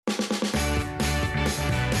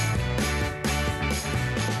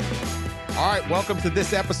All right, welcome to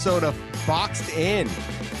this episode of Boxed In.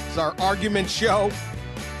 It's our argument show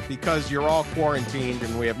because you're all quarantined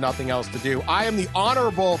and we have nothing else to do. I am the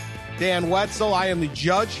Honorable Dan Wetzel. I am the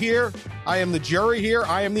judge here. I am the jury here.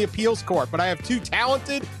 I am the appeals court. But I have two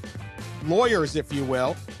talented lawyers, if you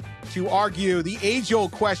will, to argue the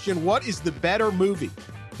age-old question, what is the better movie?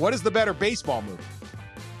 What is the better baseball movie?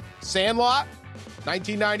 Sandlot,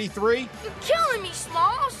 1993. You're killing me,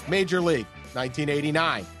 Smalls. Major League,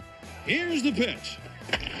 1989. Here's the pitch.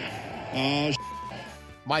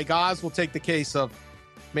 Mike Oz will take the case of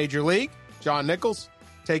Major League. John Nichols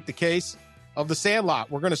take the case of the Sandlot.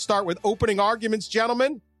 We're going to start with opening arguments,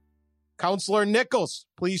 gentlemen. Counselor Nichols,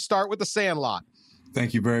 please start with the Sandlot.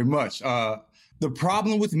 Thank you very much. The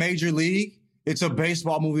problem with Major League, it's a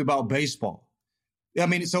baseball movie about baseball. I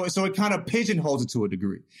mean, so it kind of pigeonholes it to a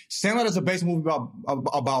degree. Sandlot is a baseball movie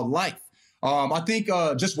about life. I think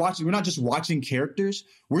we're not just watching characters,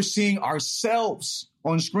 we're seeing ourselves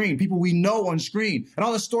on screen, people we know on screen. And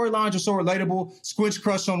all the storylines are so relatable. Squid's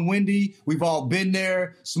crush on Wendy, we've all been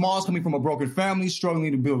there. Smalls coming from a broken family,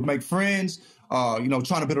 struggling to make friends, trying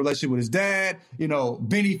to build a relationship with his dad,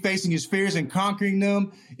 Benny facing his fears and conquering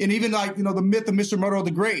them. And even the myth of Mr. Murder of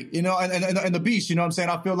the Great, and the Beast, you know what I'm saying?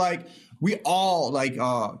 I feel like we all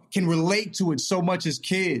can relate to it so much as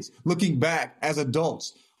kids, looking back as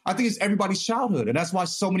adults. I think it's everybody's childhood, and that's why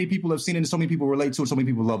so many people have seen it and so many people relate to it, so many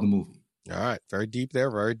people love the movie. All right. Very deep there.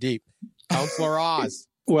 Very deep. Counselor Oz.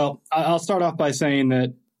 Well, I'll start off by saying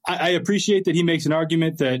that I appreciate that he makes an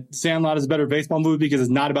argument that Sandlot is a better baseball movie because it's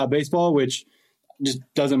not about baseball, which just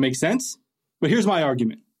doesn't make sense. But here's my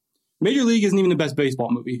argument. Major League isn't even the best baseball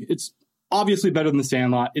movie. It's obviously better than The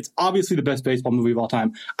Sandlot. It's obviously the best baseball movie of all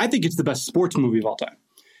time. I think it's the best sports movie of all time.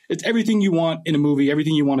 It's everything you want in a movie,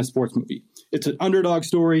 everything you want in a sports movie. It's an underdog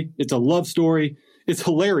story. It's a love story. It's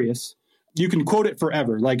hilarious. You can quote it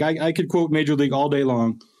forever. Like I could quote Major League all day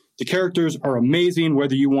long. The characters are amazing,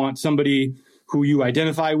 whether you want somebody who you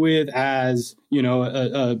identify with as,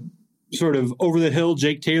 a sort of over-the-hill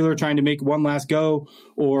Jake Taylor trying to make one last go,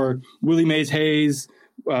 or Willie Mays Hayes,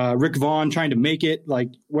 Rick Vaughn trying to make it. Like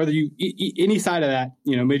whether you any side of that,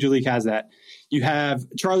 Major League has that. You have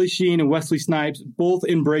Charlie Sheen and Wesley Snipes, both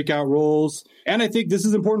in breakout roles. And I think this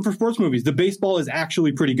is important for sports movies. The baseball is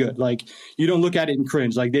actually pretty good. Like, you don't look at it and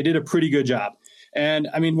cringe. Like, they did a pretty good job. And,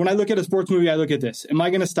 I mean, when I look at a sports movie, I look at this. Am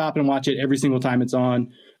I going to stop and watch it every single time it's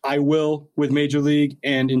on? I will with Major League.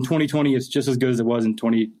 And in 2020, it's just as good as it was in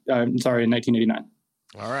 1989.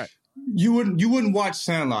 All right. You wouldn't watch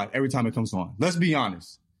Sandlot every time it comes on. Let's be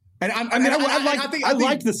honest. And I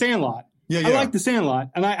liked The Sandlot. Yeah. I like The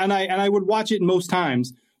Sandlot, and I would watch it most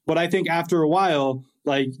times, but I think after a while,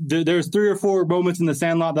 there's 3 or 4 moments in The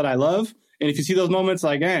Sandlot that I love, and if you see those moments,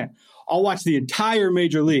 I'll watch the entire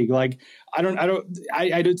Major League. Like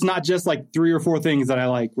it's not just like 3 or 4 things that I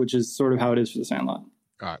like, which is sort of how it is for The Sandlot.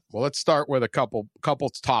 All right. Well, let's start with a couple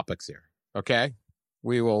topics here. Okay,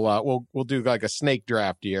 we will we'll do like a snake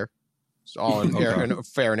draft here, it's all in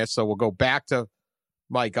fairness. So we'll go back to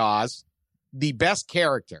Mike Oz, the best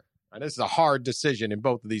character. And this is a hard decision in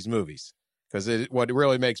both of these movies because what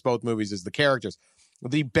really makes both movies is the characters.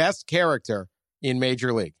 The best character in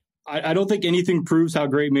Major League. I don't think anything proves how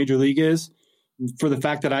great Major League is for the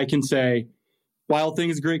fact that I can say Wild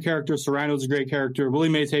Thing is a great character, Serrano's a great character, Willie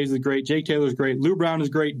Mays Hayes is great, Jake Taylor's great, Lou Brown is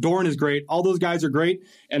great, Dorn is great. All those guys are great,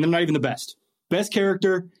 and they're not even the best. Best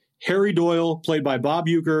character, Harry Doyle, played by Bob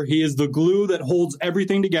Uecker. He is the glue that holds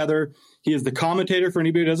everything together. He is the commentator for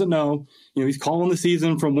anybody who doesn't know. He's calling the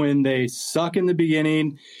season from when they suck in the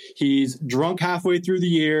beginning. He's drunk halfway through the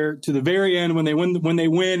year to the very end when they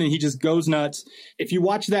win, and he just goes nuts. If you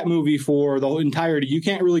watch that movie for the entirety, you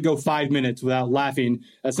can't really go 5 minutes without laughing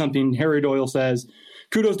at something Harry Doyle says.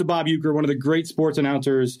 Kudos to Bob Uecker, one of the great sports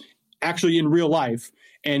announcers actually in real life,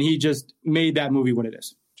 and he just made that movie what it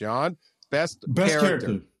is. John, best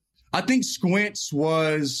character. I think Squints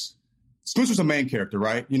was a main character,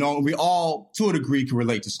 right? We all, to a degree, can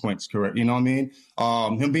relate to Squints, correct? You know what I mean?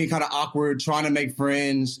 Him being kind of awkward, trying to make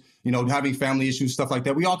friends, having family issues, stuff like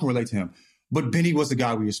that. We all can relate to him. But Benny was the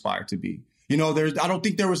guy we aspired to be. I don't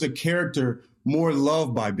think there was a character more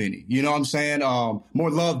loved by Benny. You know what I'm saying?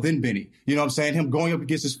 More loved than Benny. You know what I'm saying? Him going up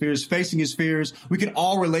against his fears, facing his fears. We can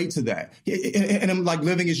all relate to that. And him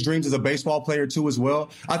living his dreams as a baseball player too as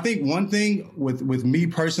well. I think one thing with me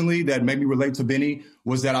personally that made me relate to Benny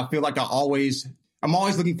was that I feel like I'm always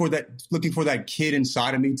looking for that kid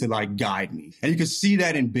inside of me to guide me. And you can see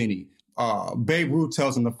that in Benny. Babe Ruth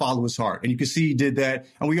tells him to follow his heart. And you can see he did that.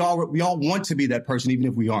 And we all want to be that person, even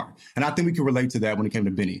if we aren't. And I think we can relate to that when it came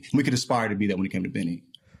to Benny. And we could aspire to be that when it came to Benny.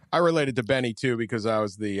 I related to Benny too because I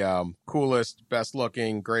was the coolest, best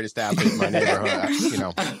looking, greatest athlete in my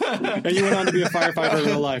neighborhood. And you went on to be a firefighter in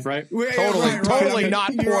real life, right? Totally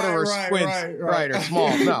not Porter or Squint, right, or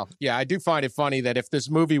Small. No, yeah, I do find it funny that if this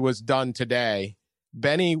movie was done today,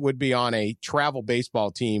 Benny would be on a travel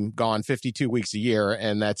baseball team gone 52 weeks a year,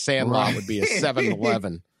 and that Sandlot would be a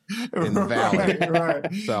 7-Eleven in the valley.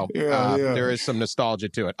 Right. So there is some nostalgia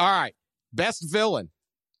to it. All right, best villain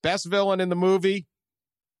in the movie.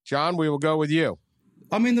 John, we will go with you.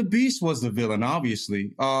 I mean, the Beast was the villain,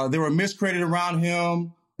 obviously. There were myths created around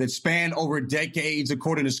him that spanned over decades,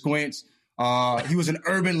 according to Squints. He was an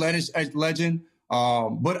urban legend.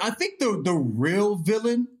 But I think the real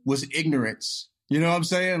villain was ignorance. You know what I'm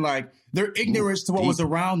saying? Like, their ignorance to what was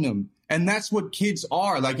around them. And that's what kids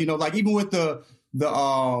are. Like, you know, like even with the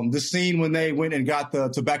scene when they went and got the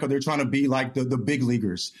tobacco, they're trying to be like the big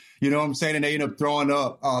leaguers. You know what I'm saying? And they end up throwing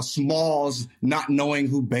up Smalls not knowing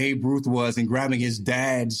who Babe Ruth was and grabbing his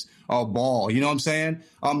dad's ball. You know what I'm saying?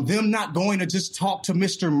 Them not going to just talk to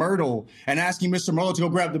Mr. Myrtle and asking Mr. Myrtle to go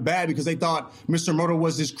grab the bat because they thought Mr. Myrtle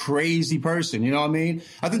was this crazy person. You know what I mean?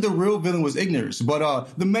 I think the real villain was ignorance.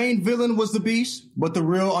 But the main villain was the Beast, but the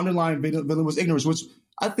real underlying villain was ignorance, which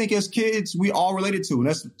I think as kids, we all related to. And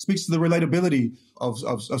that speaks to the relatability of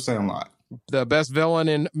Sandlot. The best villain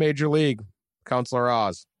in Major League, Counselor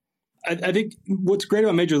Oz. I think what's great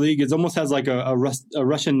about Major League is almost has like a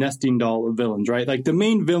Russian nesting doll of villains, right? Like the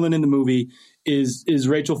main villain in the movie is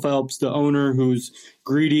Rachel Phelps, the owner who's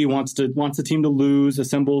greedy, wants the team to lose,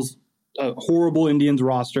 assembles a horrible Indians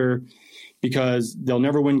roster because they'll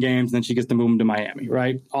never win games, and then she gets to move them to Miami,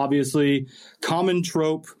 right? Obviously, common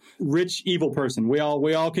trope, rich, evil person. We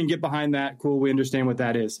all can get behind that. Cool, we understand what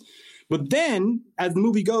that is. But then, as the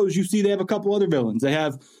movie goes, you see they have a couple other villains. They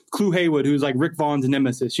have Clu Haywood, who's like Rick Vaughn's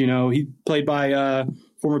nemesis. You know, he played by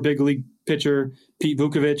former big league pitcher Pete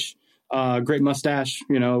Vukovich, great mustache.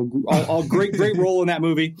 You know, all great role in that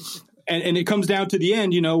movie. And it comes down to the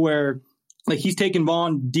end, you know, where like he's taken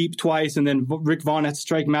Vaughn deep twice, and then Rick Vaughn has to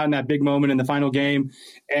strike him out in that big moment in the final game.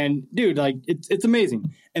 And dude, like it's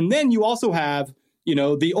amazing. And then you also have, you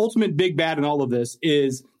know, the ultimate big bad in all of this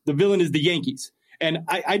is the villain is the Yankees. And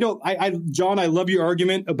John, I love your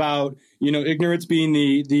argument about, you know, ignorance being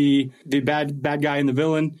the bad guy and the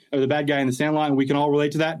villain, or the bad guy in the Sandlot, and we can all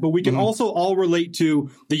relate to that. But we can also all relate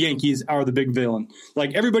to the Yankees are the big villain.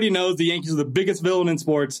 Like everybody knows the Yankees are the biggest villain in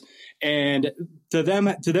sports, and to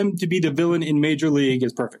them to be the villain in Major League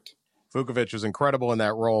is perfect. Vukovich was incredible in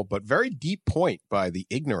that role, but very deep point by the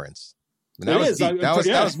ignorance. I mean, that was deep.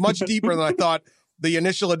 That was much deeper than I thought the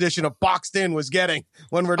initial edition of Boxed In was getting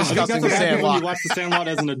when we're discussing the Sandlot. When you watch the Sandlot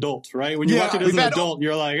as an adult, right? When you watch it as an adult,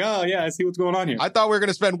 you're like, oh, yeah, I see what's going on here. I thought we were going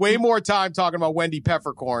to spend way more time talking about Wendy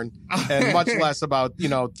Peppercorn and much less about, you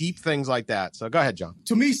know, deep things like that. So go ahead, John.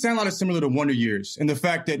 To me, Sandlot is similar to Wonder Years in the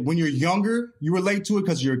fact that when you're younger, you relate to it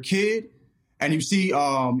because you're a kid and you see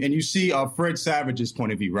Fred Savage's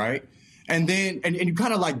point of view, right? And then and you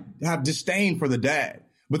kind of like have disdain for the dad.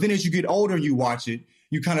 But then as you get older, you watch it,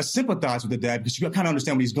 you kind of sympathize with the dad because you kind of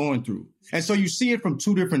understand what he's going through. And so you see it from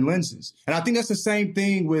two different lenses. And I think that's the same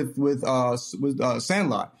thing with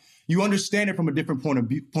Sandlot. You understand it from a different point of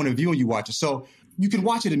view when you watch it. So you can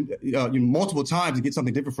watch it multiple times and get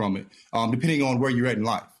something different from it, depending on where you're at in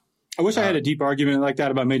life. I wish I had a deep argument like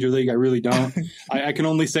that about Major League. I really don't. I can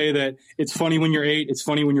only say that it's funny when you're 8. It's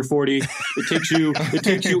funny when you're 40. It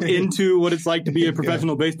takes you into what it's like to be a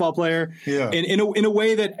professional baseball player. Yeah. And in a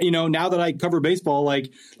way that, you know, now that I cover baseball,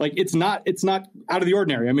 like it's not out of the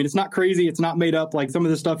ordinary. I mean, it's not crazy. It's not made up. Like some of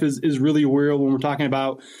this stuff is really real when we're talking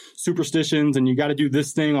about superstitions and you got to do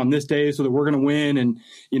this thing on this day so that we're going to win. And,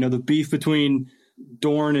 you know, the beef between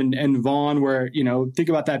Dorn and Vaughn, where, you know, think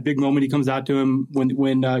about that big moment he comes out to him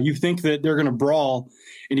when you think that they're going to brawl,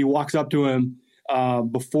 and he walks up to him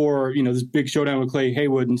before, you know, this big showdown with Clay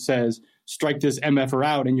Haywood and says, strike this MFer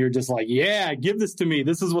out. And you're just like, yeah, give this to me.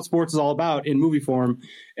 This is what sports is all about in movie form.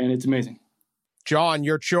 And it's amazing. John,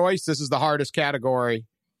 your choice. This is the hardest category.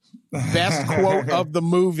 Best quote of the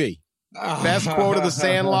movie. Best quote of the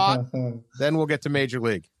Sandlot. Then we'll get to Major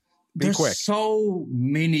League. There's quick. So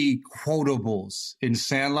many quotables in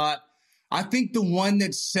Sandlot. I think the one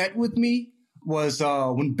that set with me was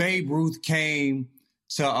when Babe Ruth came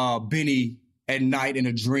to Benny at night in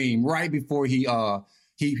a dream, right before he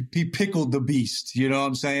pickled the beast. You know what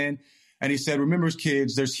I'm saying? And he said, "Remember,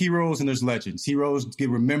 kids, there's heroes and there's legends. Heroes get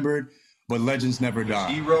remembered, but legends never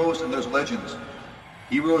die." Heroes and there's legends.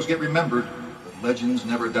 Heroes get remembered, but legends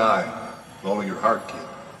never die. Follow your heart, kid.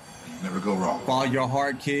 Never go wrong. Follow your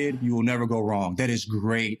heart, kid. You will never go wrong. That is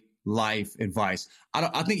great life advice.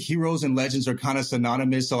 I think heroes and legends are kind of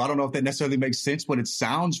synonymous, so I don't know if that necessarily makes sense, but it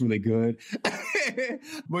sounds really good.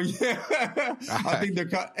 But yeah, I think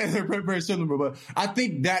they're very similar. But I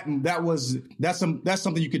think that's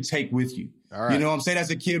something you could take with you. All right. You know what I'm saying?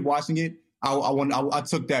 As a kid watching it, I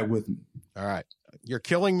took that with me. All right. You're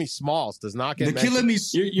killing me, Smalls. Does not get You're killing me,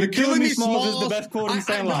 Smalls is the best quote in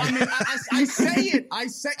Sandlot. I say it. I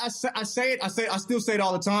say it. I still say it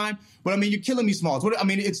all the time. But I mean, you're killing me, Smalls.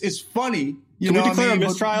 It's funny. Can we declare a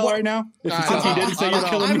mistrial right now? Since he didn't say you're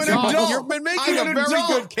killing me, Smalls. You've been making a very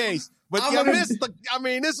good case. But you missed the. I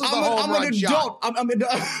mean, this is the home run shot. I'm an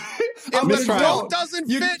adult. If the quote doesn't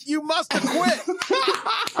fit, you must have quit.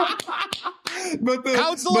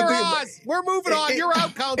 Counselor Oz, we're moving on. You're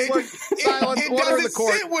out, Counselor. Silence. Order in the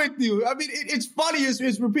court. Sit with you. I mean, it's funny. It's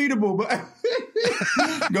repeatable.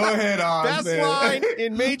 But go ahead, Oz. Best line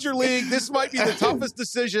in Major League. This might be the toughest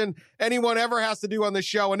decision anyone ever has to do on this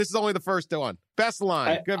show, and this is only the first one. Best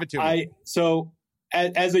line. Give it to me. So,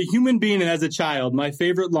 as a human being and as a child, my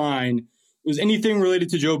favorite line was anything related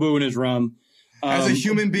to Jobu and his rum. As a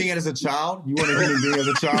human being and as a child? You want a human being as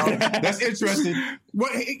a child? That's interesting.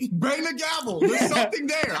 Bang the gavel. There's something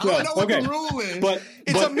there. I don't know what the rule is. But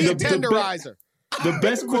it's a meat tenderizer. The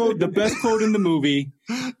best quote in the movie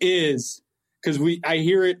is, because I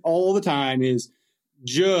hear it all the time, is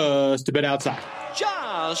just a bit outside.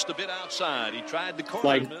 Just a bit outside. He tried the corner.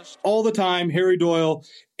 Like all the time, Harry Doyle,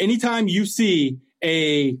 anytime you see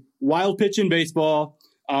a wild pitch in baseball,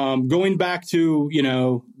 going back to,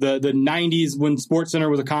 the 90s when SportsCenter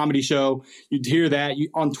was a comedy show, you'd hear that.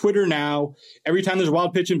 On Twitter now, every time there's a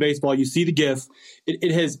wild pitch in baseball, you see the GIF.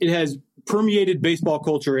 It has permeated baseball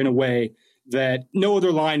culture in a way that no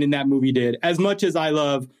other line in that movie did. As much as I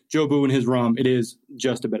love Jobu and his rum, it is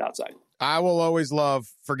just a bit outside. I will always love,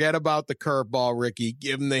 forget about the curveball, Ricky.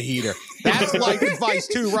 Give him the heater. That's life advice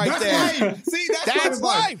too, right there. Life. See, that's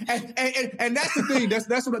life. And that's the thing. That's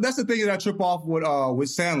the thing that I trip off with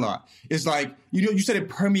Sandlot. It's like, you said it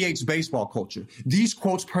permeates baseball culture. These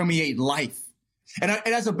quotes permeate life. And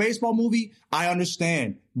as a baseball movie, I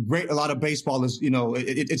understand a lot of baseball is,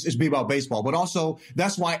 it's be about baseball, but also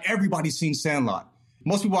that's why everybody's seen Sandlot.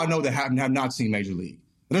 Most people I know that have not seen Major League.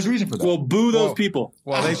 There's a reason for that. Well, boo those people.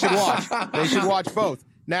 Well, they should watch. They should watch both.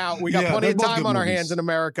 Now, we got plenty of time on our hands in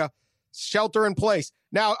America. Shelter in place.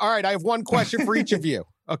 Now, all right, I have one question for each of you,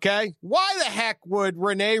 okay? Why the heck would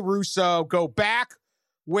Rene Russo go back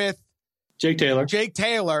with Jake Taylor?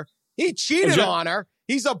 He cheated on her.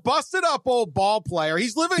 He's a busted up old ball player.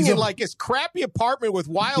 He's living in like his crappy apartment with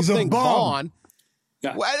Wild Thing Vaughn.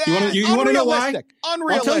 Yeah. You want to know why?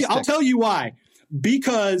 Unrealistic. I'll tell you why.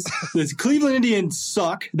 Because the Cleveland Indians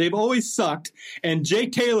suck. They've always sucked. And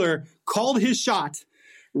Jake Taylor called his shot,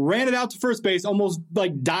 ran it out to first base, almost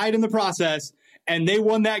died in the process. And they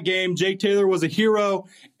won that game. Jake Taylor was a hero.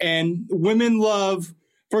 And women love,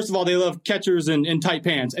 first of all, they love catchers in tight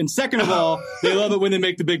pants. And second of all, they love it when they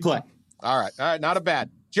make the big play. All right. Not a bad.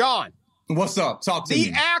 John. What's up? Talk to me.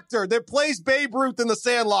 The actor that plays Babe Ruth in The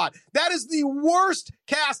Sandlot. That is the worst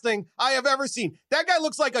casting I have ever seen. That guy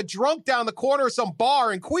looks like a drunk down the corner of some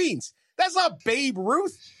bar in Queens. That's not Babe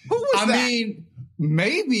Ruth. Who was that? I mean,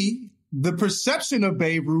 maybe the perception of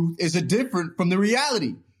Babe Ruth is different from the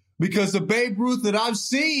reality, because the Babe Ruth that I've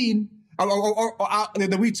seen or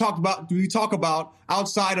that we talk about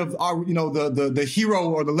outside of our, the hero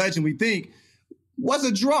or the legend we think was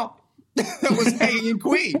a drunk that was hanging in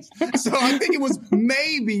Queens. So I think it was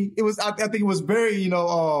very,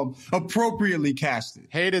 appropriately casted.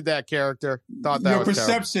 Hated that character. Thought that your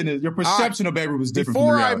perception of Babe Ruth was different.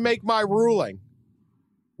 Before I make my ruling,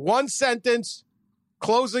 one sentence,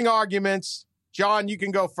 closing arguments. John, you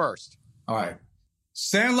can go first. All right.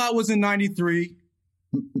 Sandlot was in 93.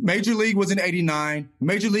 Major League was in 89.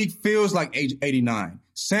 Major League feels like 89.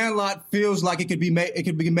 Sandlot feels like it could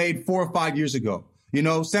be made 4 or 5 years ago.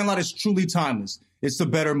 Sandlot is truly timeless. It's the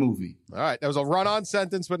better movie. All right. That was a run-on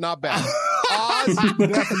sentence, but not bad. Oz?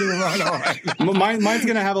 Definitely a run-on. Mine's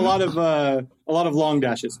going to have a lot of long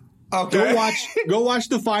dashes. Okay. Go watch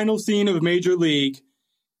the final scene of Major League.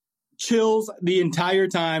 Chills the entire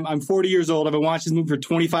time. I'm 40 years old. I've been watching this movie for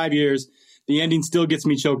 25 years. The ending still gets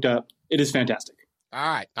me choked up. It is fantastic. All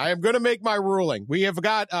right. I am going to make my ruling. We have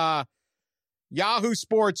got Yahoo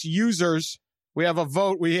Sports users. We have a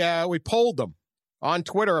vote. We polled them on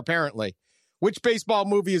Twitter, apparently. Which baseball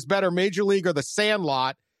movie is better, Major League or The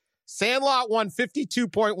Sandlot? Sandlot won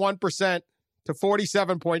 52.1% to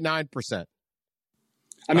 47.9%.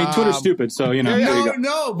 I mean, Twitter's stupid, so, there you go.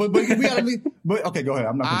 No, but we gotta leave. But okay, go ahead.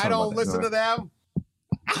 I'm not gonna talk I don't about listen to them.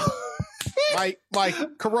 my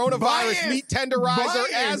coronavirus meat tenderizer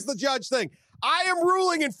as the judge thing. I am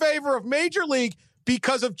ruling in favor of Major League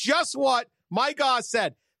because of just what my God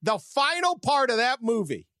said. The final part of that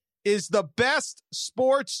movie is the best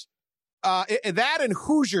sports. That and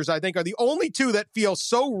Hoosiers, I think, are the only two that feel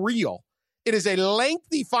so real. It is a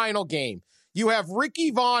lengthy final game. You have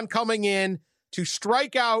Ricky Vaughn coming in to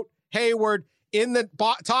strike out Hayward in the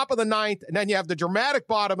top of the ninth, and then you have the dramatic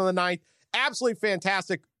bottom of the ninth. Absolutely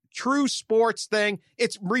fantastic, true sports thing.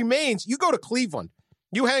 It remains, you go to Cleveland,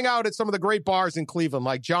 you hang out at some of the great bars in Cleveland,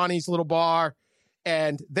 like Johnny's Little Bar,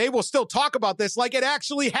 and they will still talk about this like it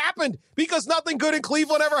actually happened, because nothing good in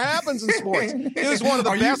Cleveland ever happens in sports. It was one of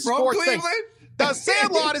the best sports things. The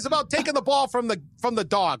Sandlot is about taking the ball from the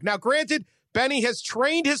dog. Now, granted, Benny has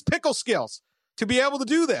trained his pickle skills to be able to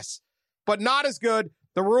do this, but not as good.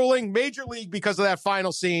 The ruling, Major League, because of that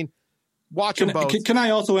final scene. Watch them both. Can I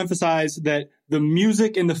also emphasize that the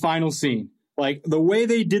music in the final scene, like the way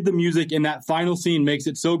they did the music in that final scene, makes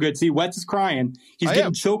it so good. See, Wetz is crying. He's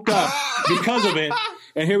getting choked up because of it.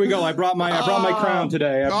 And here we go. I brought my crown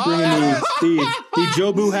today. I'm bringing the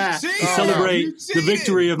Jobu hat to celebrate the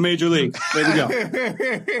victory of Major League. There we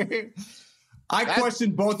go. I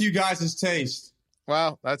question both you guys' taste.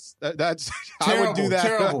 Well, that's terrible, I would do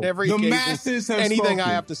that on every occasion. Masses have anything spoken. I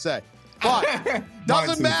have to say. But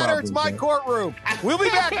doesn't matter. It's my courtroom. We'll be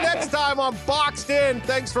back next time on Boxed In.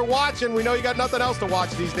 Thanks for watching. We know you got nothing else to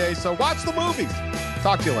watch these days, so watch the movies.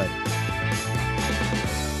 Talk to you later.